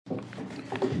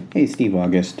Hey, Steve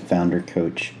August, founder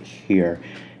coach here.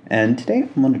 And today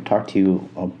I'm going to talk to you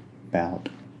about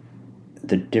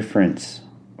the difference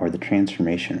or the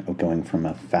transformation of going from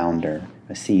a founder,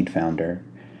 a seed founder,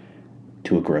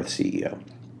 to a growth CEO.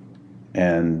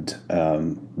 And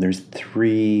there's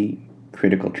three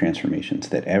critical transformations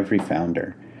that every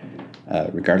founder,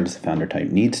 regardless of founder type,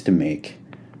 needs to make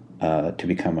to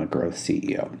become a growth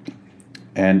CEO.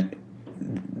 And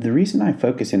the reason I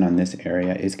focus in on this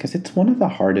area is because it's one of the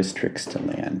hardest tricks to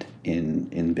land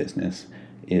in business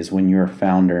is when you're a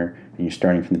founder and you're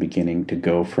starting from the beginning to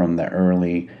go from the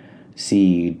early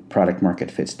seed product market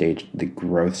fit stage to the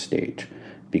growth stage,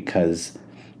 because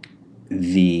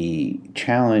the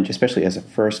challenge, especially as a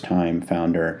first-time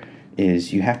founder,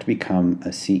 is you have to become a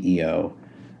CEO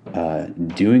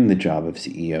doing the job of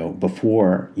CEO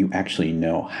before you actually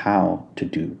know how to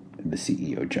do the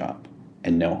CEO job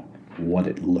and know what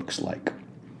it looks like.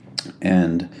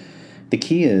 And the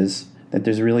key is that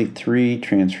there's really three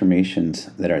transformations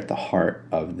that are at the heart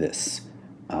of this,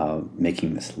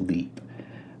 making this leap.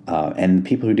 And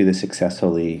people who do this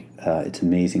successfully, it's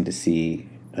amazing to see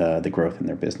the growth in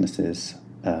their businesses.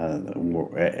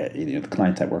 The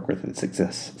clients I work with that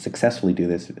successfully do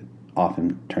this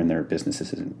often turn their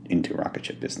businesses into rocket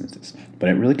ship businesses. But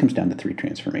it really comes down to three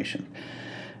transformations.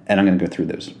 And I'm going to go through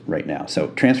those right now. So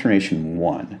transformation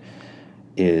one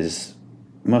is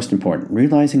most important,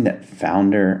 realizing that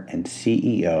founder and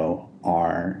CEO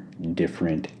are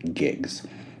different gigs.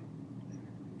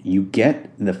 You get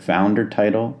the founder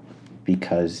title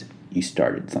because you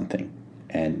started something,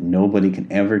 and nobody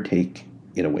can ever take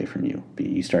it away from you.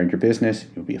 You started your business,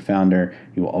 you'll be a founder,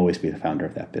 you will always be the founder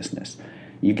of that business.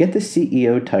 You get the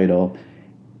CEO title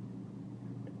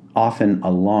often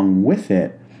along with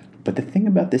it, but the thing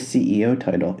about the CEO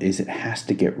title is it has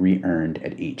to get re-earned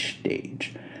at each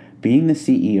stage. Being the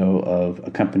CEO of a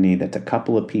company that's a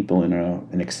couple of people in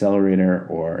an accelerator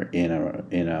or in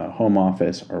a home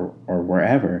office or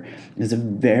wherever is a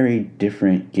very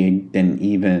different gig than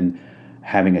even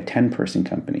having a 10-person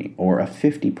company or a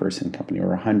 50-person company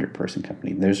or a 100-person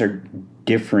company. Those are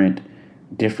different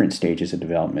stages of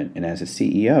development. And as a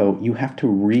CEO, you have to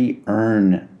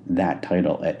re-earn that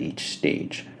title at each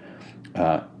stage.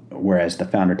 Whereas the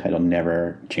founder title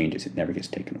never changes. It never gets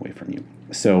taken away from you.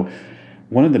 So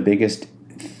one of the biggest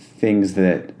things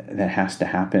that has to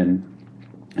happen,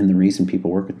 and the reason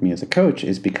people work with me as a coach,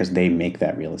 is because they make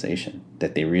that realization,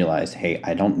 that they realize, hey,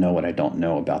 I don't know what I don't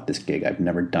know about this gig. I've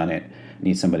never done it. I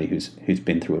need somebody who's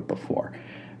been through it before.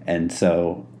 And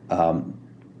so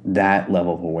that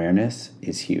level of awareness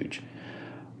is huge.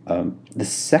 The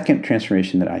second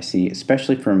transformation that I see,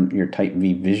 especially from your type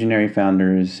V visionary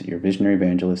founders, your visionary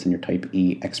evangelists, and your type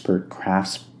E expert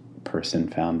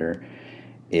craftsperson founder,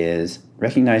 is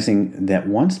recognizing that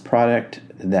once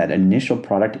that initial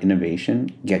product innovation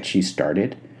gets you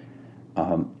started,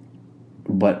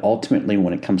 but ultimately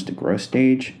when it comes to growth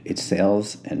stage, it's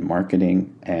sales and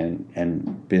marketing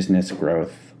and business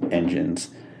growth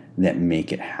engines that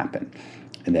make it happen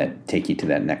and that take you to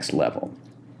that next level.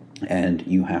 And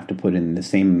you have to put in the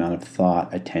same amount of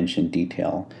thought, attention,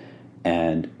 detail,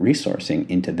 and resourcing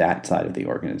into that side of the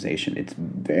organization. It's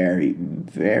very,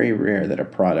 very rare that a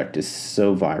product is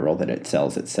so viral that it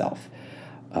sells itself.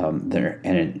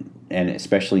 And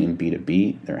especially in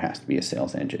B2B, there has to be a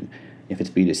sales engine. If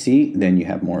it's B2C, then you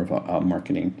have more of a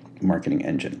marketing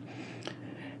engine.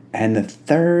 And the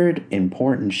third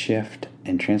important shift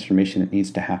and transformation that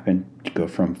needs to happen to go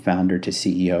from founder to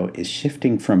CEO is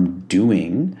shifting from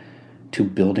doing to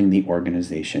building the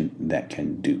organization that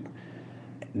can do.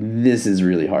 This is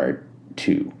really hard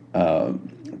too,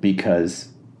 because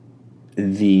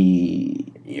the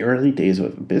early days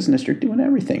of a business, you're doing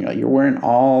everything. You're wearing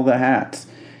all the hats,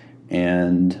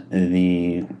 and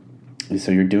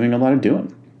so you're doing a lot of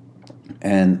doing.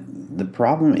 And the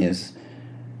problem is,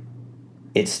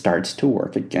 it starts to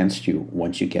work against you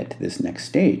once you get to this next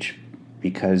stage,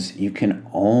 because you can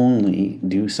only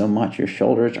do so much. Your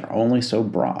shoulders are only so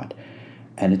broad.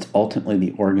 And it's ultimately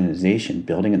the organization,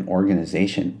 building an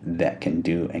organization that can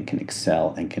do and can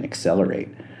excel and can accelerate,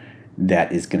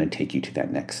 that is going to take you to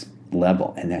that next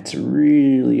level. And that's a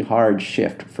really hard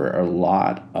shift for a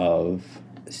lot of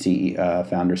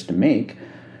founders to make,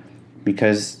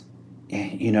 because,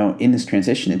 in this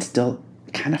transition, it's still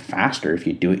kind of faster if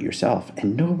you do it yourself.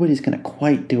 And nobody's going to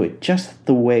quite do it just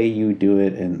the way you do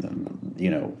it, and,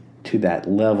 to that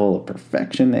level of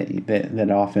perfection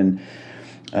that often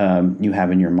you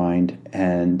have in your mind.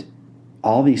 And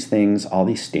all these things, all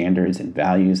these standards and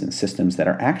values and systems that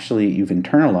are actually you've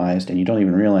internalized and you don't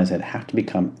even realize it, have to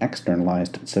become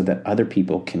externalized so that other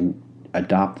people can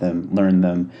adopt them, learn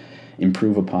them,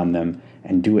 improve upon them,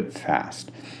 and do it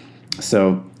fast.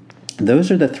 So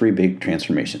those are the three big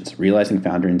transformations. Realizing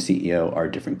founder and CEO are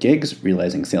different gigs,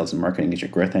 realizing sales and marketing is your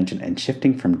growth engine, and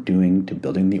shifting from doing to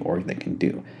building the org that can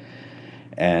do.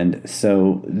 And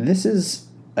so this is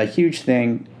a huge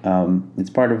thing. It's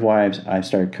part of why I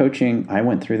started coaching. I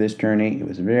went through this journey. It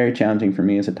was very challenging for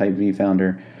me as a Type V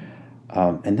founder.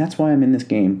 And that's why I'm in this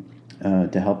game,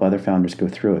 to help other founders go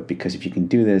through it. Because if you can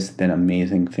do this, then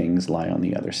amazing things lie on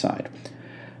the other side.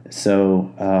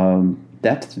 So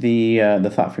that's the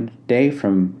thought for today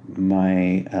from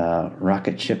my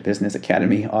Rocket Ship Business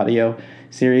Academy audio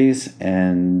series.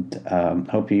 And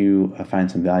hope you find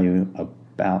some value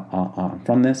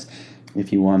from this.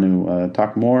 If you want to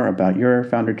talk more about your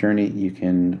founder journey, you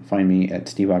can find me at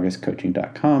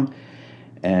steveaugustcoaching.com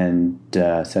and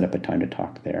set up a time to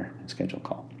talk there and schedule a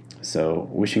call. So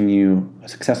wishing you a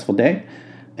successful day,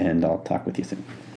 and I'll talk with you soon.